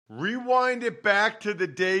Rewind it back to the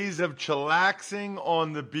days of chillaxing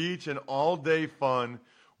on the beach and all-day fun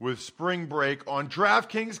with Spring Break on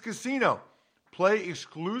DraftKings Casino. Play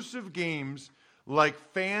exclusive games like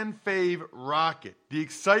Fan Fave Rocket. The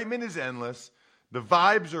excitement is endless, the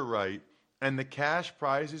vibes are right, and the cash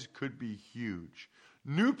prizes could be huge.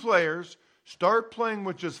 New players start playing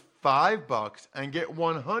with just $5 and get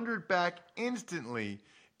 $100 back instantly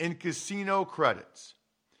in casino credits.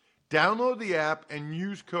 Download the app and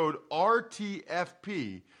use code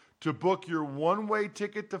RTFP to book your one-way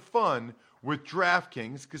ticket to fun with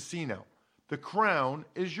DraftKings Casino. The crown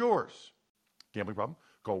is yours. Gambling problem?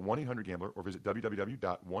 Call 1-800-GAMBLER or visit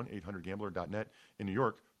www.1800gambler.net. In New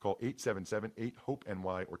York, call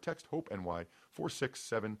 877-8-HOPE-NY or text HOPE-NY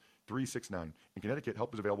 467-369. In Connecticut,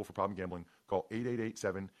 help is available for problem gambling. Call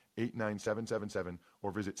 888-7-897-7777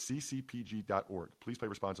 or visit ccpg.org. Please play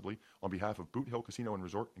responsibly. On behalf of Boot Hill Casino and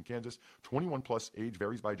Resort in Kansas, 21 plus, age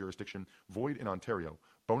varies by jurisdiction, void in Ontario.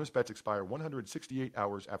 Bonus bets expire 168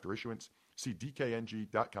 hours after issuance. See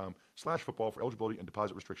dkng.com/football for eligibility and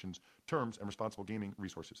deposit restrictions, terms, and responsible gaming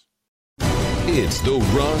resources. It's the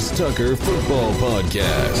Ross Tucker Football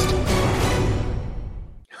Podcast.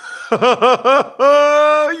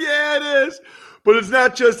 Oh, yeah, it is. But it's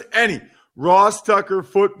not just any Ross Tucker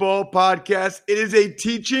Football Podcast. It is a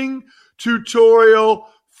teaching tutorial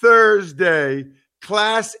Thursday.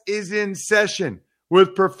 Class is in session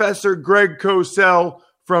with Professor Greg Cosell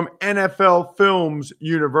from NFL Films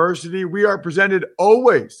University. We are presented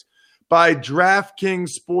always by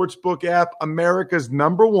DraftKings Sportsbook app, America's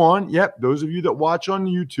 #1. Yep, those of you that watch on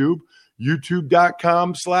YouTube,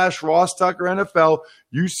 youtube.com/Ross Tucker NFL.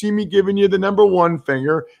 You see me giving you the #1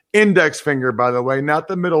 finger, index finger, by the way, not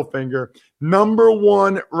the middle finger.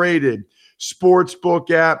 #1 rated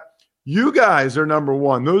sportsbook app. You guys are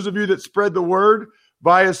 #1. Those of you that spread the word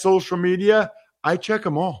via social media, I check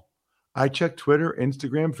them all. I check Twitter,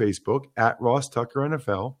 Instagram, Facebook at Ross Tucker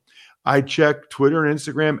NFL. I check Twitter and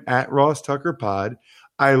Instagram at Ross Tucker Pod.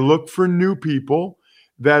 I look for new people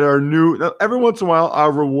that are new. Now, every once in a while,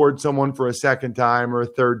 I'll reward someone for a second time or a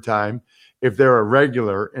third time if they're a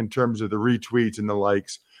regular in terms of the retweets and the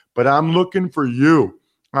likes. But I'm looking for you.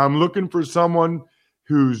 I'm looking for someone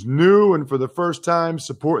who's new and for the first time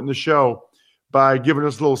supporting the show by giving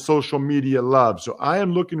us a little social media love. So I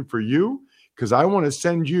am looking for you because I want to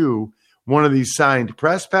send you one of these signed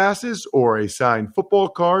press passes or a signed football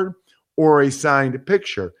card or a signed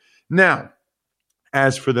picture. Now,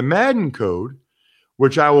 as for the Madden code,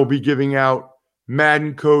 which I will be giving out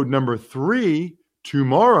Madden code number 3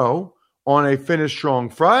 tomorrow on a Finish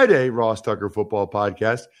Strong Friday Ross Tucker Football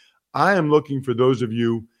Podcast, I am looking for those of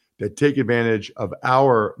you that take advantage of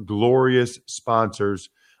our glorious sponsors.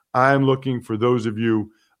 I am looking for those of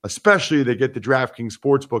you, especially that get the DraftKings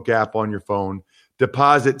Sportsbook app on your phone,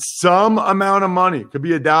 deposit some amount of money. It could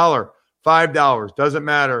be $1, $5, doesn't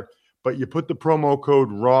matter. But you put the promo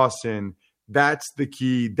code Ross in. That's the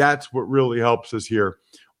key. That's what really helps us here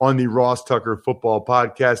on the Ross Tucker Football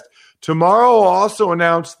Podcast. Tomorrow, I'll also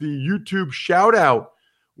announce the YouTube shout-out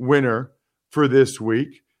winner for this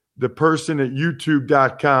week, the person at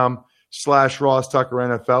youtube.com/Ross Tucker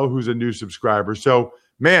NFL who's a new subscriber. So,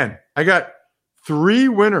 man, I got 3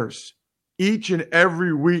 winners each and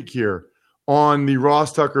every week here on the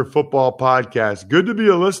Ross Tucker Football Podcast. Good to be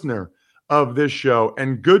a listener of this show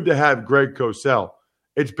and good to have Greg Cosell.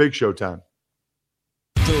 It's Big Show time.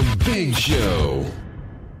 The Big Show.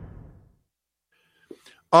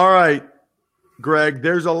 All right, Greg,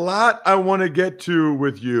 there's a lot I want to get to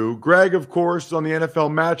with you. Greg, of course, on the NFL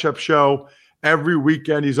Matchup Show every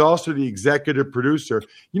weekend. He's also the executive producer.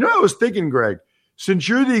 You know, I was thinking, Greg, since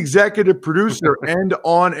you're the executive producer and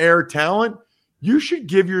on-air talent, you should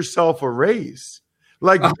give yourself a raise.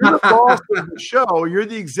 Like, you're the boss of the show. You're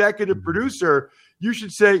the executive producer. You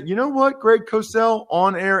should say, you know what, Greg Cosell,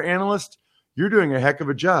 on-air analyst, you're doing a heck of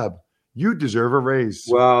a job. You deserve a raise.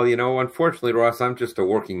 Well, you know, unfortunately, Ross, I'm just a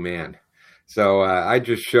working man. So I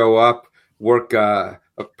just show up, work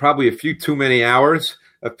probably a few too many hours.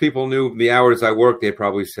 If people knew the hours I work, they'd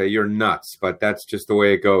probably say, you're nuts. But that's just the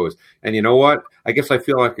way it goes. And you know what? I guess I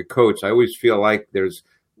feel like a coach. I always feel like there's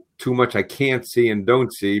too much I can't see and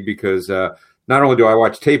don't see because not only do I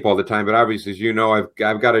watch tape all the time, but obviously, as you know, I've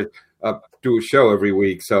got to do a show every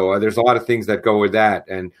week. So there's a lot of things that go with that.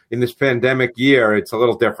 And in this pandemic year, it's a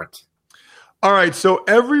little different. All right. So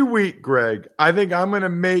every week, Greg, I think I'm going to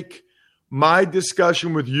make my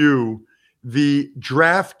discussion with you the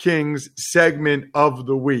DraftKings segment of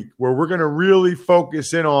the week, where we're going to really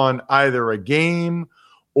focus in on either a game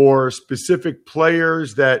or specific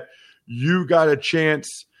players that you got a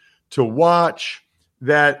chance to watch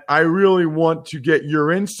that I really want to get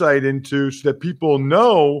your insight into so that people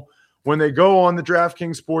know when they go on the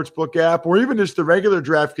DraftKings Sportsbook app or even just the regular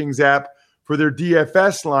DraftKings app for their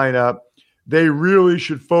DFS lineup, they really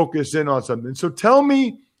should focus in on something. So tell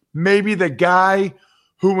me maybe the guy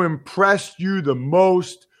who impressed you the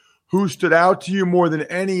most, who stood out to you more than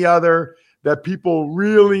any other, that people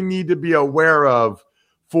really need to be aware of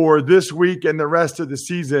for this week and the rest of the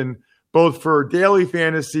season, both for daily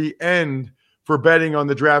fantasy and for betting on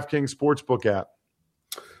the DraftKings Sportsbook app.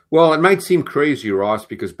 Well, it might seem crazy, Ross,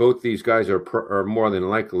 because both these guys are more than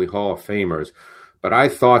likely Hall of Famers. But I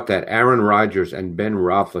thought that Aaron Rodgers and Ben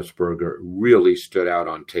Roethlisberger really stood out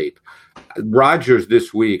on tape. Rodgers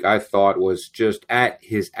this week, I thought, was just at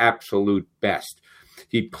his absolute best.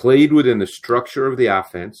 He played within the structure of the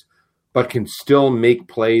offense, but can still make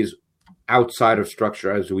plays outside of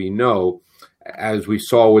structure, as we know, as we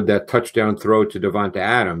saw with that touchdown throw to Devonta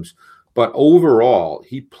Adams. But overall,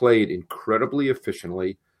 he played incredibly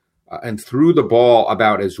efficiently and threw the ball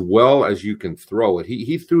about as well as you can throw it.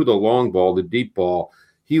 He threw the long ball, the deep ball.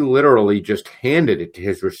 He literally just handed it to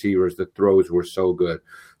his receivers. The throws were so good.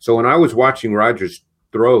 So when I was watching Rodgers'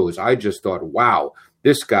 throws, I just thought, wow,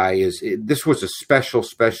 this was a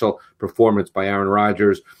special performance by Aaron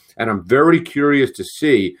Rodgers. And I'm very curious to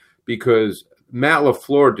see, because Matt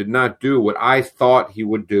LaFleur did not do what I thought he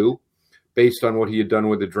would do based on what he had done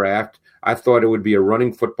with the draft. I thought it would be a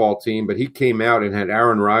running football team, but he came out and had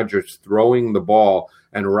Aaron Rodgers throwing the ball,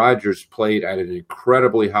 and Rodgers played at an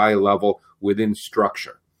incredibly high level within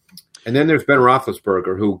structure. And then there's Ben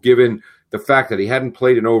Roethlisberger, who, given the fact that he hadn't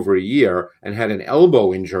played in over a year and had an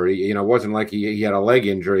elbow injury, it wasn't like he had a leg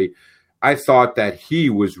injury. I thought that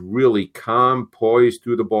he was really calm, poised,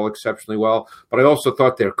 threw the ball exceptionally well. But I also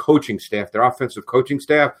thought their coaching staff, their offensive coaching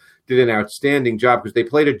staff, did an outstanding job because they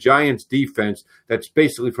played a Giants defense that's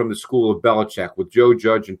basically from the school of Belichick with Joe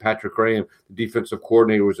Judge and Patrick Graham, the defensive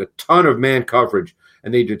coordinator. Was a ton of man coverage,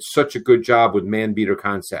 and they did such a good job with man-beater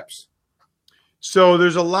concepts. So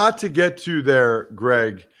there's a lot to get to there,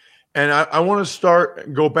 Greg. And I want to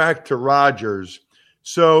go back to Rodgers.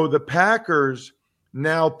 So the Packers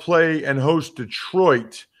now play and host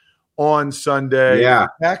Detroit on Sunday. Yeah.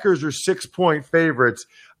 The Packers are 6-point favorites.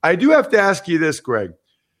 I do have to ask you this, Greg.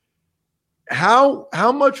 How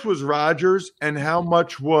much was Rodgers and how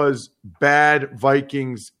much was bad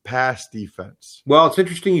Vikings pass defense? Well, it's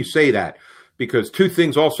interesting you say that because two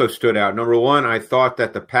things also stood out. Number one, I thought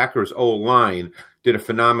that the Packers O-line did a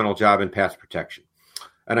phenomenal job in pass protection.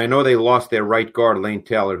 And I know they lost their right guard, Lane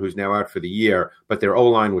Taylor, who's now out for the year, but their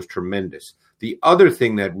O-line was tremendous. The other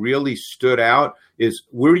thing that really stood out is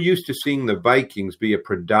we're used to seeing the Vikings be a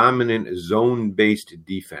predominant zone-based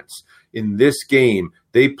defense. In this game,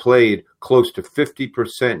 they played close to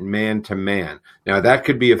 50% man-to-man. Now, that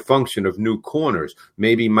could be a function of new corners.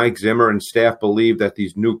 Maybe Mike Zimmer and staff believe that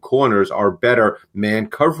these new corners are better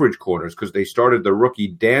man-coverage corners because they started the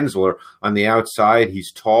rookie Dantzler on the outside.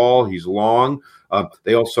 He's tall, he's long.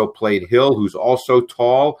 They also played Hill, who's also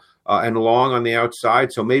tall and long on the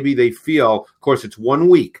outside. So maybe they feel, of course, it's 1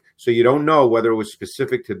 week, so you don't know whether it was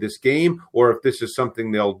specific to this game or if this is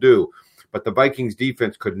something they'll do. But the Vikings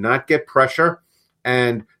defense could not get pressure,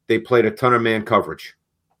 and they played a ton of man coverage.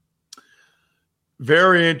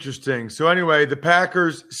 Very interesting. So anyway, the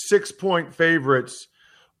Packers 6-point favorites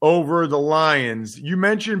over the Lions. You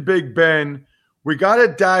mentioned Big Ben. We got to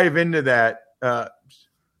dive into that,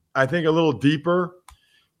 I think, a little deeper.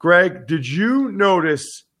 Greg, did you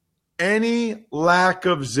notice any lack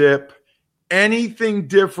of zip, anything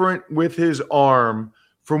different with his arm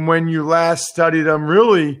from when you last studied him,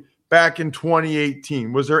 really back in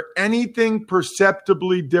 2018? Was there anything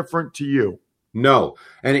perceptibly different to you? No.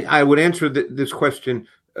 And I would answer this question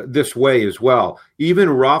this way as well. Even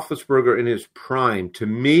Roethlisberger in his prime, to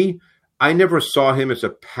me, I never saw him as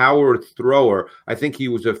a power thrower. I think he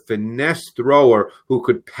was a finesse thrower who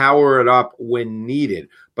could power it up when needed.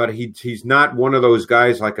 But he's not one of those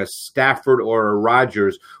guys like a Stafford or a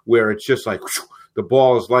Rodgers where it's just like whoosh, the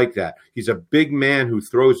ball is like that. He's a big man who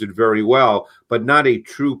throws it very well, but not a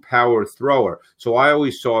true power thrower. So I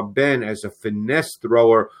always saw Ben as a finesse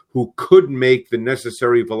thrower who could make the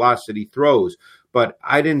necessary velocity throws. But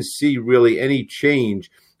I didn't see really any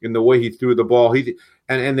change in the way he threw the ball.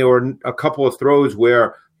 And there were a couple of throws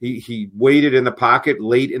where he waited in the pocket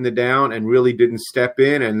late in the down and really didn't step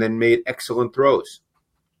in and then made excellent throws.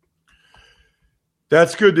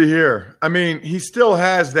 That's good to hear. I mean, he still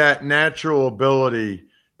has that natural ability.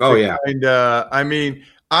 Oh, yeah. And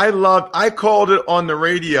I called it on the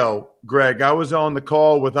radio, Greg. I was on the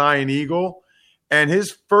call with Ian Eagle, and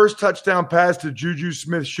his first touchdown pass to Juju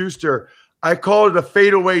Smith-Schuster, I called it a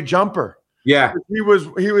fadeaway jumper. Yeah. He was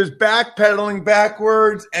backpedaling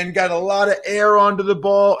backwards and got a lot of air onto the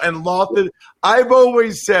ball and lofted. I've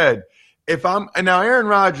always said, and now Aaron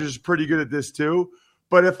Rodgers is pretty good at this too,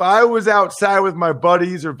 but if I was outside with my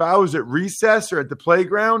buddies or if I was at recess or at the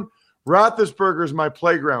playground, Roethlisberger is my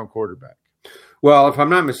playground quarterback. Well, if I'm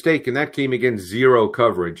not mistaken, that came against zero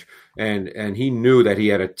coverage, and he knew that he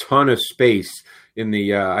had a ton of space in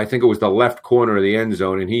the I think it was the left corner of the end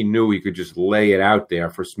zone, and he knew he could just lay it out there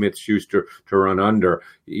for Smith-Schuster to run under.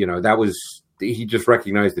 He just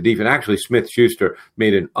recognized the defense. Actually, Smith-Schuster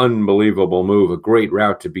made an unbelievable move, a great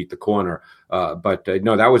route to beat the corner. But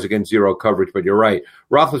no, that was against zero coverage. But you're right.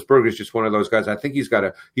 Roethlisberger is just one of those guys. I think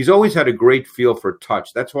he's always had a great feel for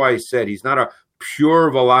touch. That's why I said he's not a pure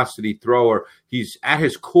velocity thrower. He's at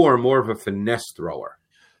his core more of a finesse thrower.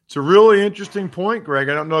 It's a really interesting point, Greg.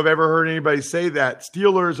 I don't know if I've ever heard anybody say that.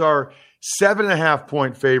 Steelers are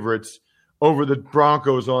 7.5-point favorites over the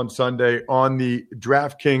Broncos on Sunday on the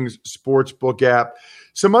DraftKings Sportsbook app.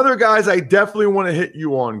 Some other guys I definitely want to hit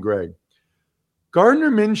you on, Greg. Gardner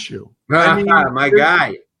Minshew. My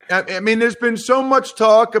guy. I mean, there's been so much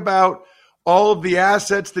talk about all of the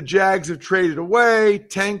assets the Jags have traded away,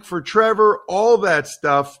 tank for Trevor, all that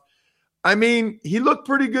stuff. I mean, he looked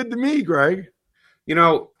pretty good to me, Greg.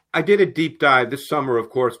 I did a deep dive this summer, of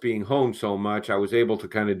course, being home so much. I was able to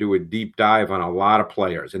kind of do a deep dive on a lot of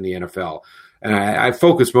players in the NFL. And I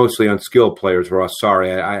focused mostly on skilled players, Ross.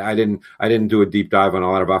 Sorry, I didn't do a deep dive on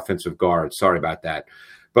a lot of offensive guards. Sorry about that.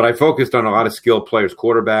 But I focused on a lot of skilled players,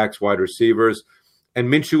 quarterbacks, wide receivers. And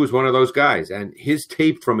Minshew was one of those guys. And his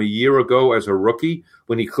tape from a year ago as a rookie,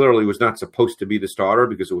 when he clearly was not supposed to be the starter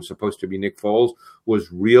because it was supposed to be Nick Foles, was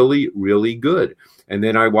really, really good. And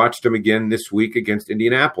then I watched him again this week against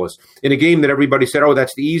Indianapolis in a game that everybody said, oh,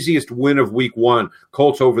 that's the easiest win of week one,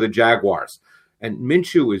 Colts over the Jaguars. And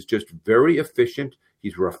Minshew is just very efficient.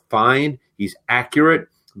 He's refined. He's accurate.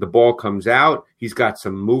 The ball comes out. He's got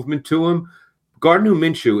some movement to him. Gardner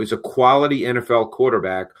Minshew is a quality NFL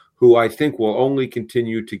quarterback who I think will only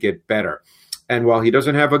continue to get better. And while he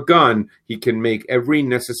doesn't have a gun, he can make every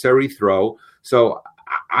necessary throw. So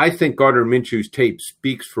I think Gardner Minshew's tape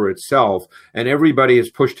speaks for itself, and everybody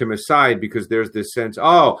has pushed him aside because there's this sense,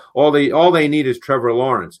 all they need is Trevor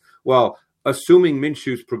Lawrence. Well, assuming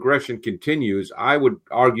Minshew's progression continues, I would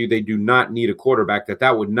argue they do not need a quarterback,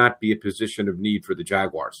 that would not be a position of need for the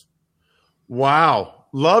Jaguars. Wow.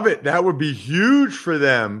 Love it. That would be huge for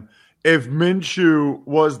them if Minshew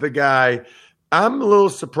was the guy. I'm a little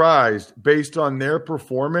surprised based on their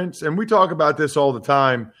performance. And we talk about this all the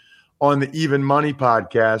time on the Even Money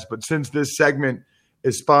podcast. But since this segment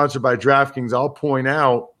is sponsored by DraftKings, I'll point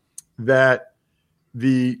out that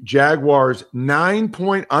the Jaguars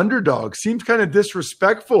 9-point underdog seems kind of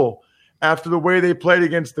disrespectful after the way they played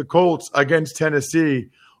against the Colts against Tennessee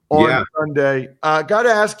on Sunday. Got to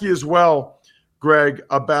ask you as well, Greg,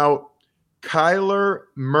 about Kyler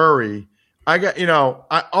Murray.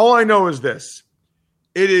 All I know is this.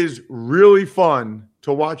 It is really fun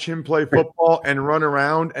to watch him play football and run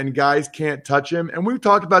around, and guys can't touch him. And we've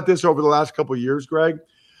talked about this over the last couple of years, Greg.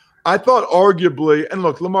 I thought arguably, and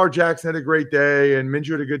look, Lamar Jackson had a great day and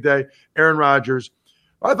Minshew had a good day, Aaron Rodgers.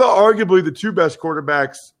 I thought arguably the two best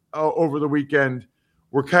quarterbacks over the weekend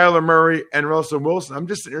were Kyler Murray and Russell Wilson. I'm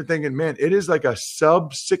just sitting here thinking, man, it is like a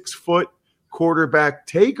sub 6-foot quarterback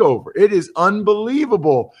takeover. It is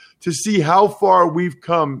unbelievable to see how far we've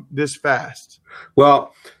come this fast.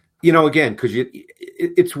 Well, again, because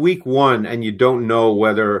it's week one and you don't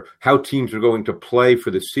know how teams are going to play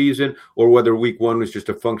for the season or whether week one was just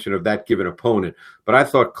a function of that given opponent. But I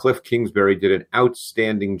thought Cliff Kingsbury did an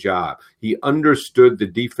outstanding job. He understood the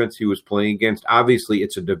defense he was playing against. Obviously,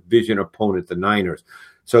 it's a division opponent, the Niners.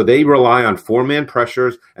 So they rely on four-man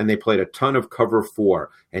pressures, and they played a ton of cover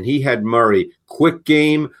four. And he had Murray, quick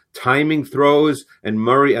game, timing throws, and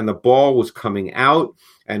the ball was coming out.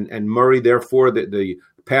 And Murray, therefore, the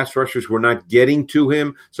pass rushers were not getting to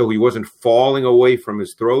him, so he wasn't falling away from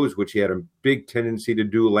his throws, which he had a big tendency to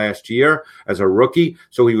do last year as a rookie.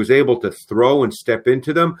 So he was able to throw and step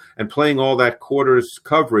into them, and playing all that quarters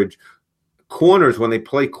coverage. Corners, when they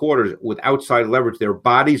play quarters with outside leverage, their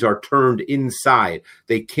bodies are turned inside.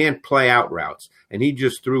 They can't play out routes. And he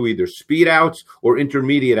just threw either speed outs or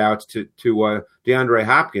intermediate outs to DeAndre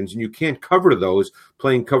Hopkins. And you can't cover those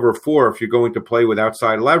playing cover four if you're going to play with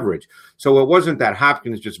outside leverage. So it wasn't that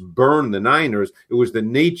Hopkins just burned the Niners. It was the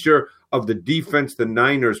nature of the defense the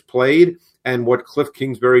Niners played and what Cliff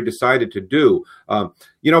Kingsbury decided to do. But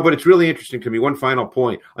it's really interesting to me. One final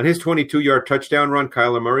point. On his 22-yard touchdown run,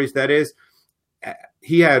 Kyler Murray's, that is,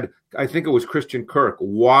 he had I think it was Christian Kirk,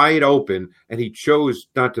 wide open, and he chose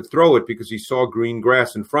not to throw it because he saw green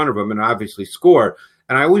grass in front of him and obviously scored.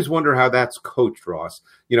 And I always wonder how that's coached, Ross.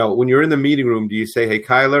 When you're in the meeting room, do you say, hey,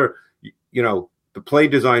 Kyler, the play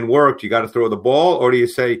design worked, you got to throw the ball? Or do you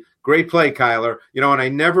say, great play, Kyler? And I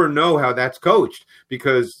never know how that's coached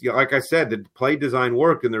because, like I said, the play design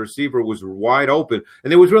worked and the receiver was wide open.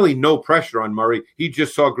 And there was really no pressure on Murray. He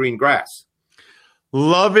just saw green grass.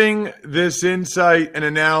 Loving this insight and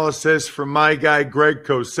analysis from my guy, Greg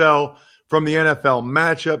Cosell, from the NFL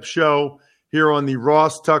Matchup Show here on the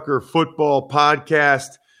Ross Tucker Football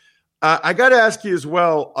Podcast. I got to ask you as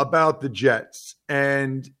well about the Jets.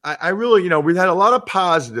 And I really, we've had a lot of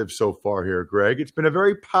positives so far here, Greg. It's been a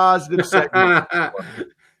very positive segment.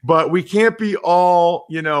 But we can't be all,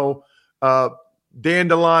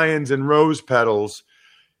 dandelions and rose petals.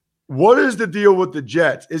 What is the deal with the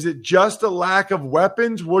Jets? Is it just a lack of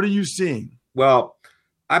weapons? What are you seeing? Well,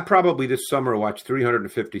 I probably this summer watched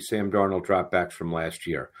 350 Sam Darnold dropbacks from last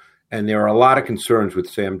year. And there are a lot of concerns with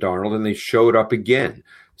Sam Darnold, and they showed up again.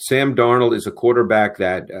 Sam Darnold is a quarterback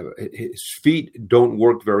that his feet don't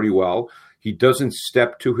work very well. He doesn't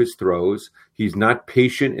step to his throws. He's not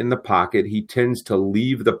patient in the pocket. He tends to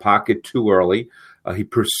leave the pocket too early. He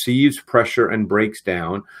perceives pressure and breaks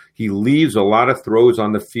down. He leaves a lot of throws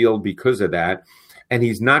on the field because of that. And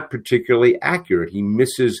he's not particularly accurate. He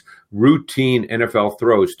misses routine NFL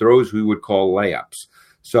throws we would call layups.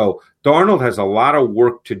 So Darnold has a lot of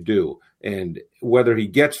work to do. And whether he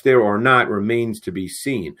gets there or not remains to be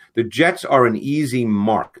seen. The Jets are an easy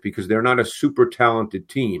mark because they're not a super talented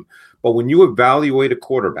team. But when you evaluate a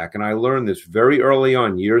quarterback, and I learned this very early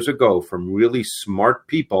on years ago from really smart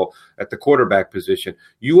people at the quarterback position,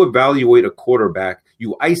 you evaluate a quarterback,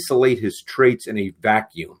 you isolate his traits in a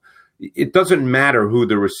vacuum. It doesn't matter who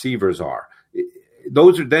the receivers are.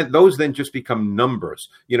 Those then just become numbers.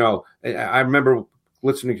 I remember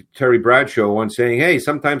listening to Terry Bradshaw once saying, hey,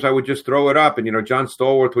 sometimes I would just throw it up and, John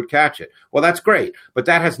Stallworth would catch it. Well, that's great. But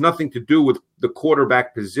that has nothing to do with the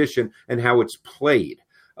quarterback position and how it's played.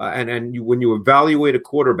 When you evaluate a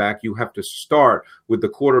quarterback, you have to start with the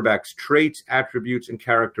quarterback's traits, attributes, and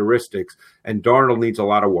characteristics. And Darnold needs a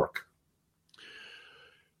lot of work.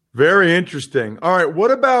 Very interesting. All right. What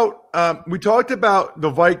about we talked about the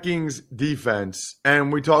Vikings defense,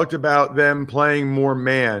 and we talked about them playing more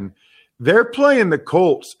man. They're playing the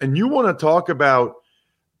Colts, and you want to talk about,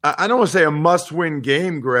 I don't want to say a must-win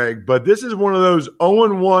game, Greg, but this is one of those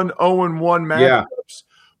 0-1, 0-1 matchups. Yeah.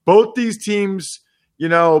 Both these teams,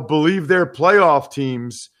 believe they're playoff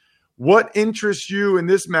teams. What interests you in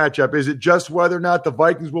this matchup? Is it just whether or not the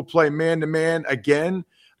Vikings will play man-to-man again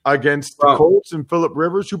against the Colts and Phillip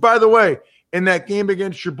Rivers, who, by the way, in that game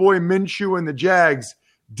against your boy Minshew and the Jags,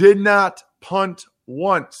 did not punt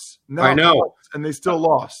once. I know. Once, and they still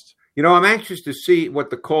lost. I'm anxious to see what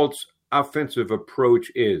the Colts' offensive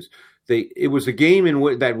approach is. It was a game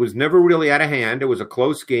that was never really out of hand. It was a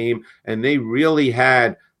close game, and they really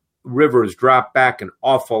had Rivers drop back an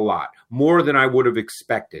awful lot, more than I would have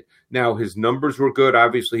expected. Now, his numbers were good.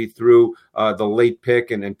 Obviously, he threw the late pick,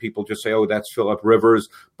 and people just say, oh, that's Phillip Rivers,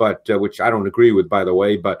 but which I don't agree with, by the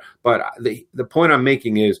way. But the point I'm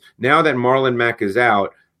making is now that Marlon Mack is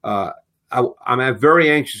out, I'm very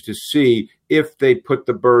anxious to see if they put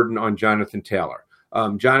the burden on Jonathan Taylor.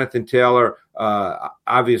 Jonathan Taylor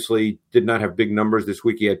obviously did not have big numbers this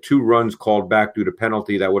week. He had 2 runs called back due to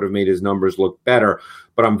penalty that would have made his numbers look better.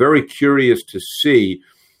 But I'm very curious to see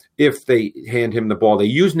if they hand him the ball. They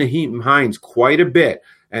use Nyheim Hines quite a bit,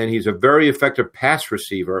 and he's a very effective pass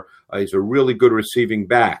receiver. He's a really good receiving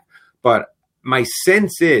back. But my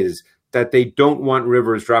sense is that they don't want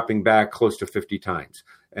Rivers dropping back close to 50 times.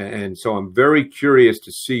 And so I'm very curious to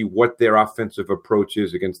see what their offensive approach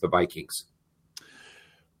is against the Vikings.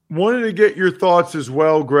 Wanted to get your thoughts as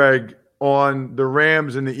well, Greg, on the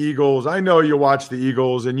Rams and the Eagles. I know you watch the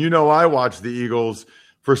Eagles, and I watch the Eagles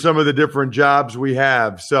for some of the different jobs we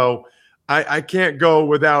have. So I can't go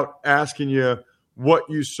without asking you what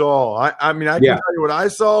you saw. I can tell you what I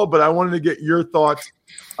saw, but I wanted to get your thoughts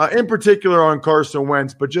in particular on Carson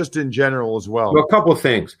Wentz, but just in general as well. Well, a couple of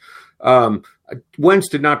things. Wentz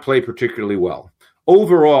did not play particularly well.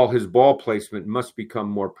 Overall, his ball placement must become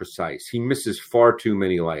more precise. He misses far too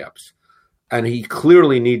many layups, and he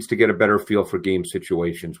clearly needs to get a better feel for game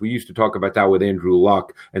situations. We used to talk about that with Andrew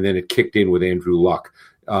Luck, and then it kicked in with Andrew Luck.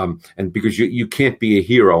 And because you can't be a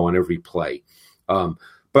hero on every play.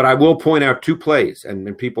 But I will point out 2 plays,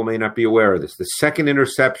 and people may not be aware of this. The second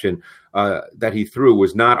interception that he threw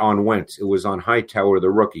was not on Wentz. It was on Hightower,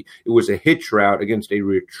 the rookie. It was a hitch route against a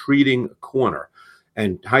retreating corner.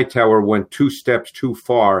 And Hightower went 2 steps too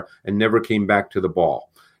far and never came back to the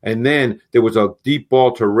ball. And then there was a deep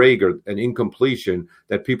ball to Rager, an incompletion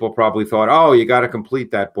that people probably thought, oh, you got to complete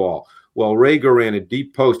that ball. Well, Rager ran a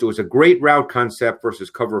deep post. It was a great route concept versus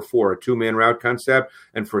cover 4, a 2-man route concept.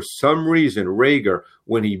 And for some reason, Rager,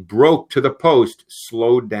 when he broke to the post,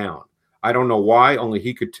 slowed down. I don't know why, only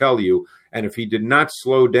he could tell you. And if he did not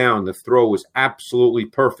slow down, the throw was absolutely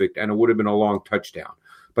perfect, and it would have been a long touchdown.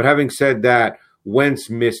 But having said that, Wentz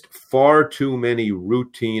missed far too many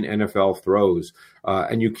routine NFL throws,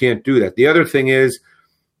 and you can't do that. The other thing is,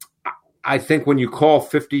 I think when you call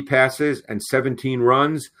 50 passes and 17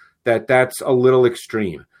 runs, that's a little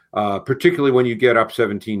extreme, particularly when you get up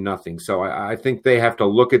 17-0. So I think they have to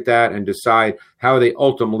look at that and decide how they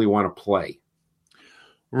ultimately want to play.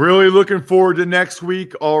 Really looking forward to next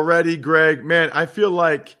week already, Greg. Man, I feel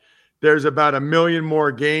like there's about 1 million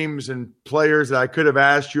more games and players that I could have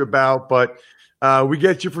asked you about, but we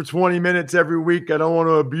get you for 20 minutes every week. I don't want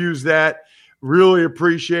to abuse that. Really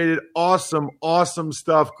appreciate it. Awesome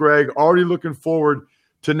stuff, Greg. Already looking forward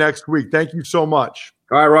to next week. Thank you so much.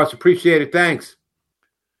 All right, Ross. Appreciate it. Thanks.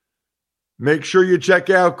 Make sure you check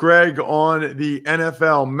out Greg on the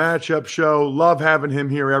NFL Matchup Show. Love having him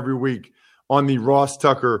here every week on the Ross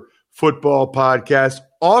Tucker Football Podcast.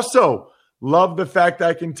 Also, love the fact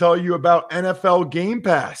I can tell you about NFL Game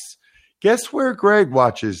Pass. Guess where Greg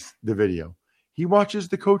watches the video? He watches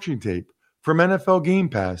the coaching tape from NFL Game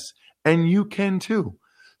Pass, and you can too.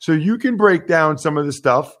 So you can break down some of the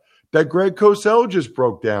stuff that Greg Cosell just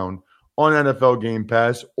broke down on NFL Game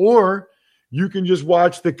Pass, or you can just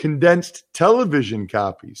watch the condensed television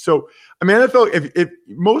copy. So, I mean, NFL, if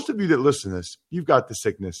most of you that listen to this, you've got the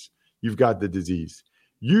sickness, you've got the disease,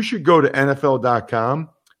 you should go to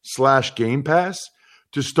NFL.com/Game Pass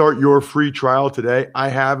to start your free trial today. I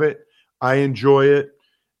have it. I enjoy it.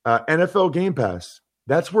 NFL Game Pass.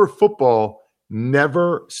 That's where football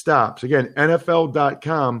never stops. Again,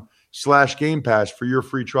 NFL.com/Game Pass for your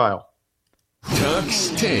free trial.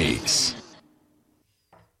 Tux Takes.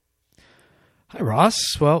 Hi, Ross.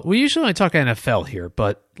 Well, we usually only talk NFL here,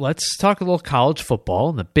 but let's talk a little college football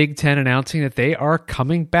and the Big Ten announcing that they are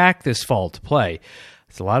coming back this fall to play.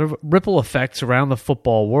 There's a lot of ripple effects around the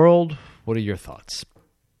football world. What are your thoughts?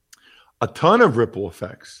 A ton of ripple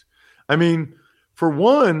effects. I mean, for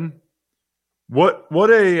one, what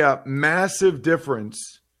a massive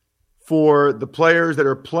difference for the players that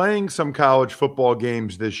are playing some college football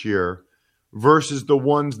games this year versus the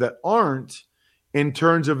ones that aren't in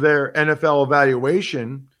terms of their NFL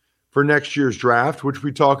evaluation for next year's draft, which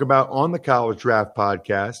we talk about on the College Draft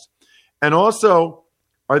Podcast. And also,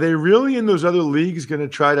 are they really in those other leagues going to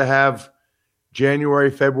try to have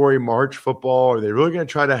January, February, March football? Are they really going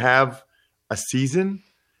to try to have a season?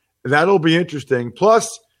 That'll be interesting. Plus,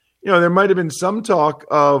 there might have been some talk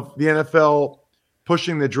of the NFL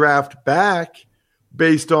pushing the draft back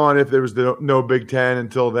based on if there was no Big Ten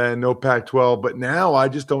until then, no Pac-12. But now I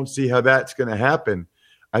just don't see how that's going to happen.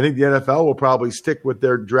 I think the NFL will probably stick with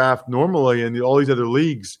their draft normally, and all these other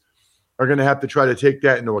leagues are going to have to try to take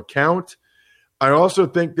that into account. I also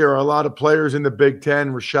think there are a lot of players in the Big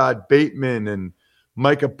Ten, Rashad Bateman and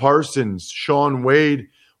Micah Parsons, Shaun Wade,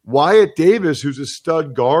 Wyatt Davis, who's a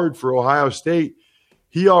stud guard for Ohio State.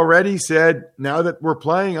 He already said, now that we're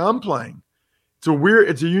playing, I'm playing.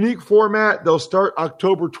 It's a unique format. They'll start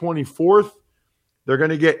October 24th. They're going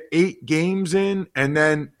to get 8 games in and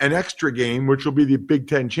then an extra game, which will be the Big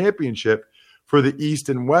Ten championship for the East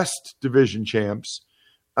and West division champs.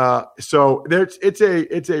 So it's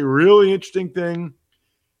a really interesting thing.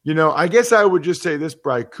 I guess I would just say this,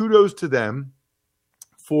 Bri, kudos to them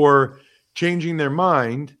for changing their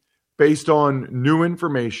mind based on new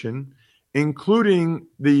information, including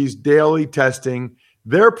these daily testing.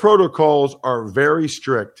 Their protocols are very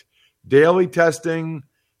strict. Daily testing,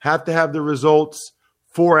 have to have the results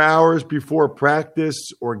 4 hours before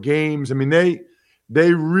practice or games. I mean, they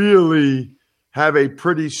really have a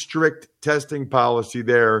pretty strict testing policy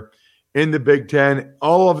there in the Big Ten.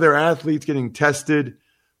 All of their athletes getting tested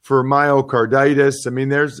for myocarditis. I mean,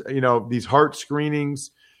 there's, these heart screenings.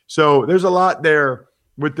 So there's a lot there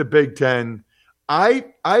with the Big Ten. I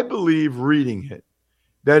believe, reading it,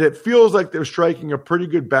 that it feels like they're striking a pretty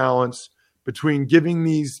good balance between giving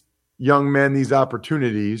these young men these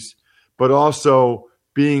opportunities, but also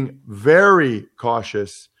being very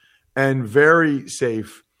cautious and very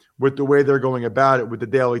safe with the way they're going about it with the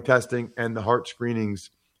daily testing and the heart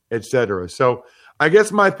screenings, et cetera. So I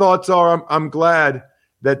guess my thoughts are I'm glad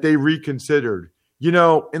that they reconsidered.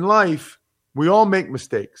 In life, we all make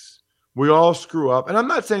mistakes. We all screw up. And I'm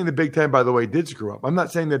not saying the Big Ten, by the way, did screw up. I'm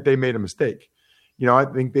not saying that they made a mistake. I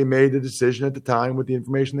think they made a decision at the time with the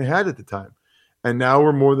information they had at the time. And now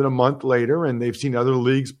we're more than a month later, and they've seen other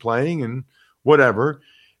leagues playing and whatever.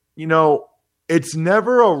 It's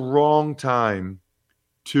never a wrong time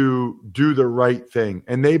to do the right thing.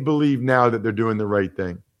 And they believe now that they're doing the right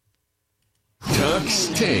thing.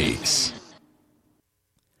 Tux Takes.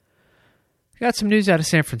 Got some news out of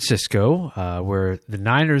San Francisco where the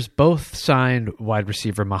Niners both signed wide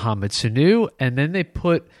receiver Mohamed Sanu, and then they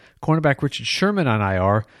put cornerback Richard Sherman on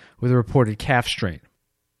IR with a reported calf strain.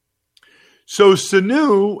 So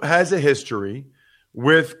Sanu has a history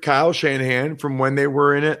with Kyle Shanahan from when they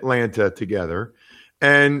were in Atlanta together.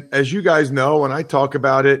 And as you guys know, and I talk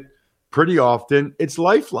about it pretty often, it's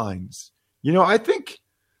lifelines. I think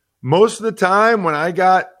most of the time when I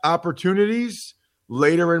got opportunities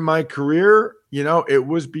later in my career, it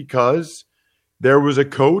was because there was a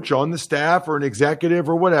coach on the staff or an executive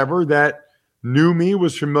or whatever that knew me,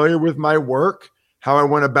 was familiar with my work, how I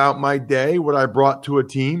went about my day, what I brought to a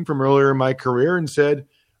team from earlier in my career, and said,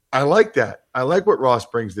 I like that. I like what Ross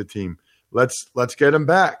brings to the team. Let's get him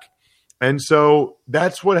back. And so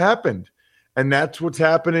that's what happened. And that's what's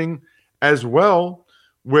happening as well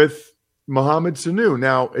with Mohamed Sanu.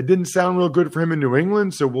 Now, it didn't sound real good for him in New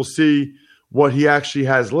England, so we'll see what he actually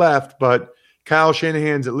has left. But Kyle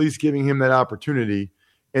Shanahan's at least giving him that opportunity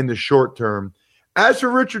in the short term. As for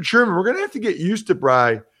Richard Sherman, we're going to have to get used to,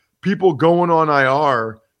 Bri, people going on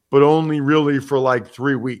IR, but only really for like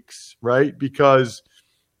 3 weeks, right? Because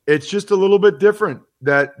it's just a little bit different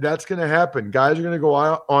that's going to happen. Guys are going to go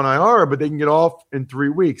on IR, but they can get off in 3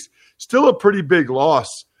 weeks. Still a pretty big loss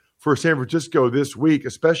for San Francisco this week,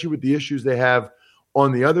 especially with the issues they have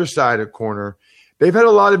on the other side of corner. They've had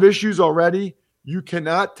a lot of issues already. You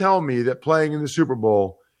cannot tell me that playing in the Super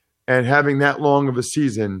Bowl and having that long of a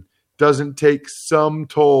season doesn't take some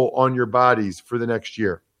toll on your bodies for the next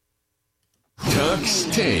year.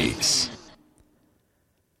 Tux Takes.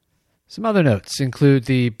 Some other notes include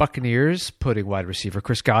the Buccaneers putting wide receiver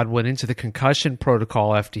Chris Godwin into the concussion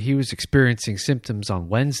protocol after he was experiencing symptoms on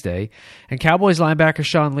Wednesday. And Cowboys linebacker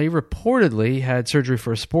Sean Lee reportedly had surgery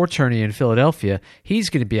for a sports hernia in Philadelphia. He's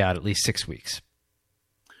going to be out at least 6 weeks.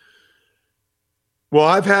 Well,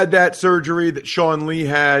 I've had that surgery that Sean Lee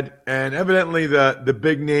had, and evidently the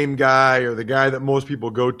big name guy, or the guy that most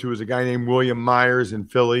people go to, is a guy named William Myers in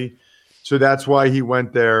Philly. So that's why he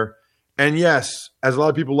went there. And yes, as a lot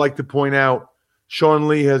of people like to point out, Sean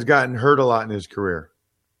Lee has gotten hurt a lot in his career.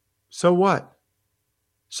 So what?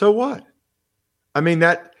 So what? I mean,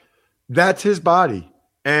 that's his body,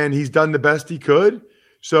 and he's done the best he could.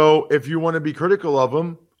 So if you want to be critical of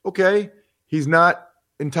him, okay, he's not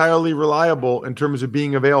entirely reliable in terms of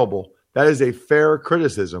being available. That is a fair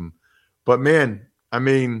criticism. But man, I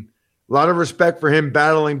mean, a lot of respect for him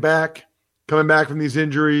battling back, coming back from these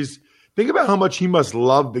injuries. Think about how much he must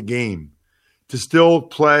love the game to still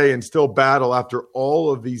play and still battle after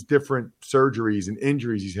all of these different surgeries and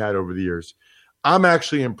injuries he's had over the years. I'm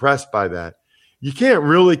actually impressed by that. You can't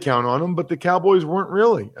really count on him, but the Cowboys weren't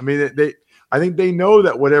really. I mean, I think they know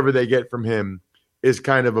that whatever they get from him is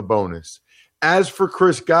kind of a bonus. As for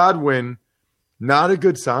Chris Godwin, not a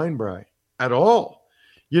good sign, Bri, at all.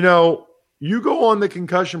 You go on the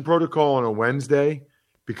concussion protocol on a Wednesday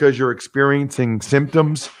because you're experiencing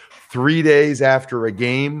symptoms 3 days after a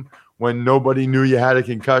game when nobody knew you had a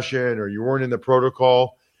concussion or you weren't in the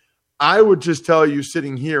protocol. I would just tell you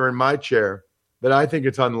sitting here in my chair that I think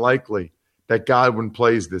it's unlikely that Godwin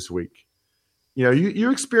plays this week.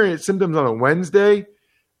 You experience symptoms on a Wednesday,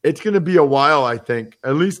 it's going to be a while, I think,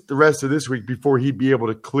 at least the rest of this week before he'd be able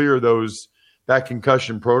to clear that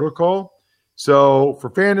concussion protocol. So for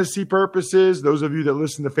fantasy purposes, those of you that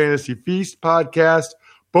listen to Fantasy Feast podcast,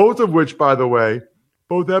 both of which, by the way,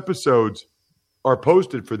 both episodes are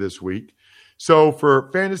posted for this week. So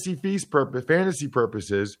for fantasy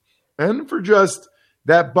purposes, and for just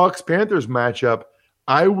that Bucs-Panthers matchup,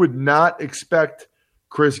 I would not expect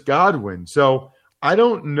Chris Godwin. So I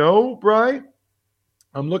don't know, Bri.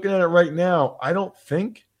 I'm looking at it right now. I don't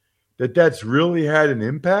think that's really had an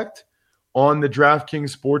impact on the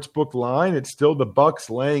DraftKings Sportsbook line. It's still the Bucs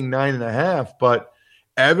laying 9.5, but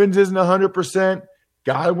Evans isn't 100%.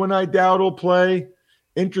 Godwin, I doubt, will play.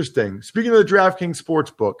 Interesting. Speaking of the DraftKings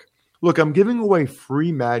Sportsbook, look, I'm giving away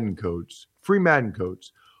free Madden codes.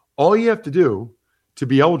 All you have to do to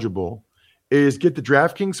be eligible is get the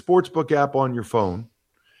DraftKings Sportsbook app on your phone,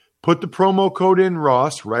 put the promo code in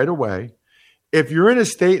Ross right away. If you're in a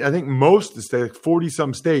state, I think most of the states, like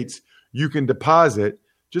 40-some states, you can deposit.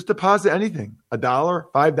 Just deposit anything,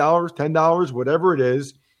 $1, $5, $10, whatever it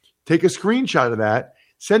is. Take a screenshot of that.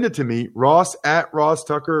 Send it to me,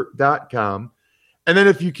 ross@rosstucker.com. And then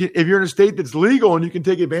if you're in a state that's legal and you can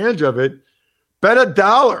take advantage of it, Bet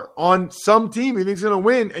 $1 on some team he thinks is going to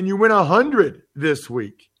win, and you win 100 this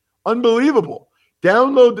week. Unbelievable.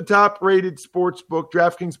 Download the top-rated sportsbook,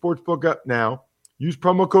 DraftKings Sportsbook app now. Use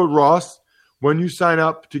promo code Ross when you sign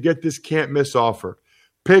up to get this can't-miss offer.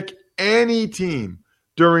 Pick any team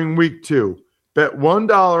during week 2. Bet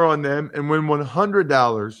 $1 on them and win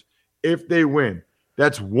 $100 if they win.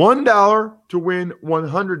 That's $1 to win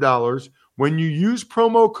 $100 when you use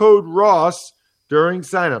promo code Ross during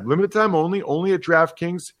sign-up. Limited time only at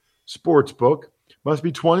DraftKings Sportsbook. Must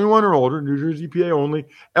be 21 or older, New Jersey PA only.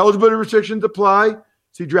 Eligibility restrictions apply.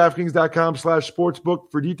 See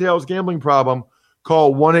DraftKings.com/sportsbook for details. Gambling problem,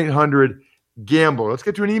 call 1-800-GAMBLER. Let's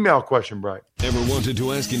get to an email question, Brian. Ever wanted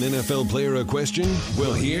to ask an NFL player a question?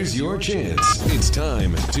 Well, here's your chance. It's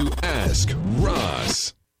time to Ask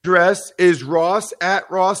Ross. Address is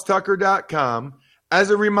ross@rosstucker.com. As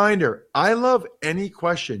a reminder, I love any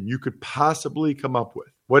question you could possibly come up with.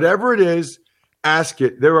 Whatever it is, ask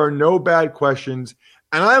it. There are no bad questions.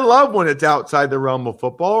 And I love when it's outside the realm of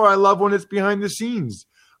football, or I love when it's behind the scenes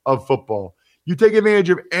of football. You take advantage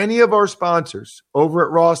of any of our sponsors over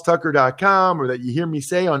at rosstucker.com, or that you hear me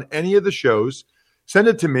say on any of the shows, send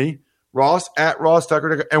it to me,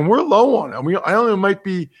 ross@rosstucker.com. And we're low on it. I only might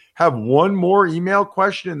have one more email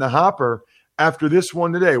question in the hopper after this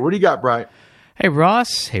one today. What do you got, Brian? Hey,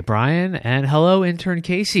 Ross. Hey, Brian. And hello, intern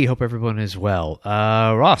Casey. Hope everyone is well.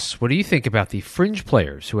 Ross, what do you think about the fringe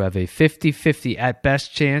players who have a 50-50 at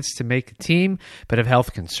best chance to make the team but have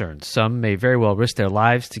health concerns? Some may very well risk their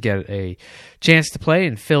lives to get a chance to play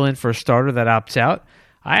and fill in for a starter that opts out.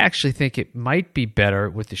 I actually think it might be better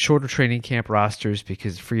with the shorter training camp rosters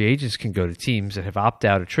because free agents can go to teams that have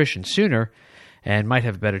opt-out attrition sooner and might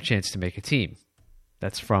have a better chance to make a team.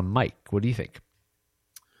 That's from Mike. What do you think?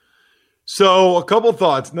 So a couple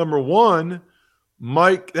thoughts. Number one,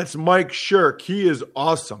 Mike, that's Mike Shirk. He is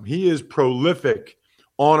awesome. He is prolific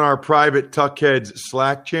on our private Tuckheads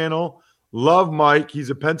Slack channel. Love Mike. He's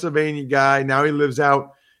a Pennsylvania guy. Now he lives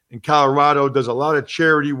out in Colorado, does a lot of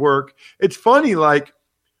charity work. It's funny, like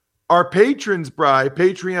our patrons, Bri,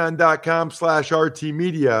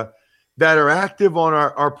 patreon.com/RTmedia, that are active on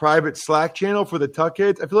our private Slack channel for the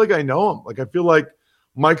Tuckheads. I feel like I know him. Like I feel like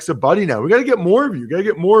Mike's a buddy now. We got to get more of you. Got to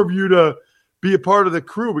get more of you to be a part of the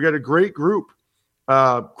crew. We got a great group.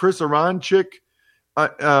 Chris Aronchik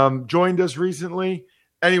joined us recently.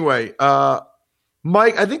 Anyway,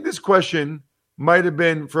 Mike, I think this question might have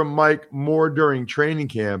been from Mike more during training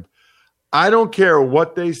camp. I don't care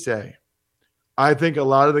what they say. I think a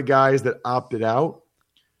lot of the guys that opted out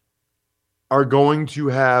are going to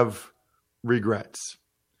have regrets.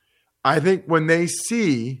 I think when they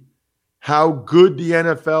see how good the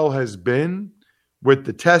NFL has been with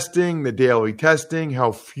the testing, the daily testing,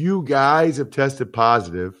 how few guys have tested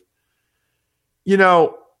positive. You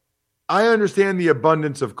know, I understand the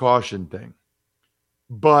abundance of caution thing,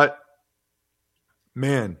 but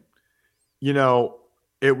man, you know,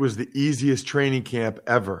 it was the easiest training camp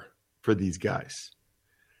ever for these guys.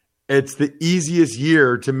 It's the easiest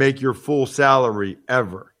year to make your full salary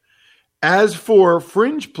ever. As for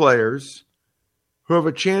fringe players who have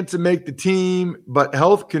a chance to make the team, but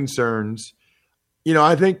health concerns, you know,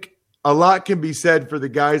 I think a lot can be said for the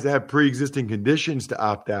guys that have pre-existing conditions to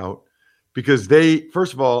opt out because they,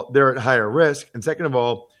 first of all, they're at higher risk. And second of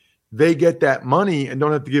all, they get that money and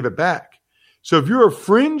don't have to give it back. So if you're a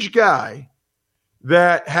fringe guy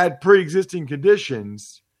that had pre-existing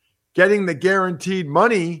conditions, getting the guaranteed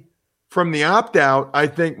money from the opt-out, I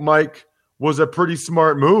think, Mike, was a pretty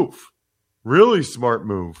smart move. Really smart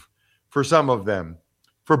move for some of them,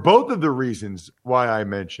 for both of the reasons why I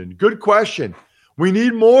mentioned. Good question. We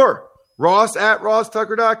need more.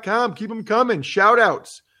 Ross@rosstucker.com. Keep them coming. Shout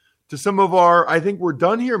outs to some of our, I think we're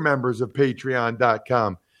done here, members of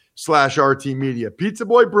patreon.com/RTmedia. Pizza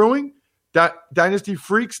Boy Brewing,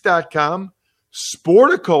 dynastyfreaks.com,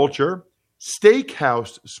 Sporticulture,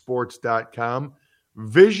 SteakhouseSports.com,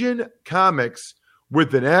 Vision Comics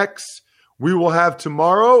with an X. We will have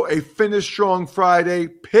tomorrow a Finish Strong Friday,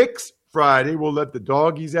 Picks Friday. We'll let the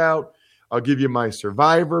doggies out. I'll give you my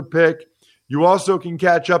Survivor pick. You also can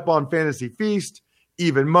catch up on Fantasy Feast,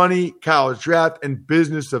 Even Money, College Draft, and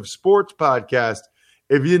Business of Sports podcast.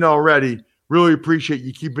 If you didn't already, really appreciate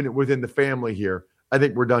you keeping it within the family here. I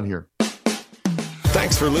think we're done here.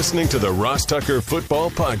 Thanks for listening to the Ross Tucker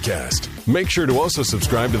Football Podcast. Make sure to also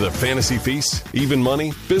subscribe to the Fantasy Feast, Even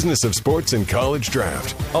Money, Business of Sports, and College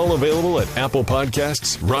Draft. All available at Apple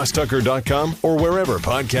Podcasts, rosstucker.com, or wherever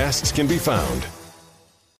podcasts can be found.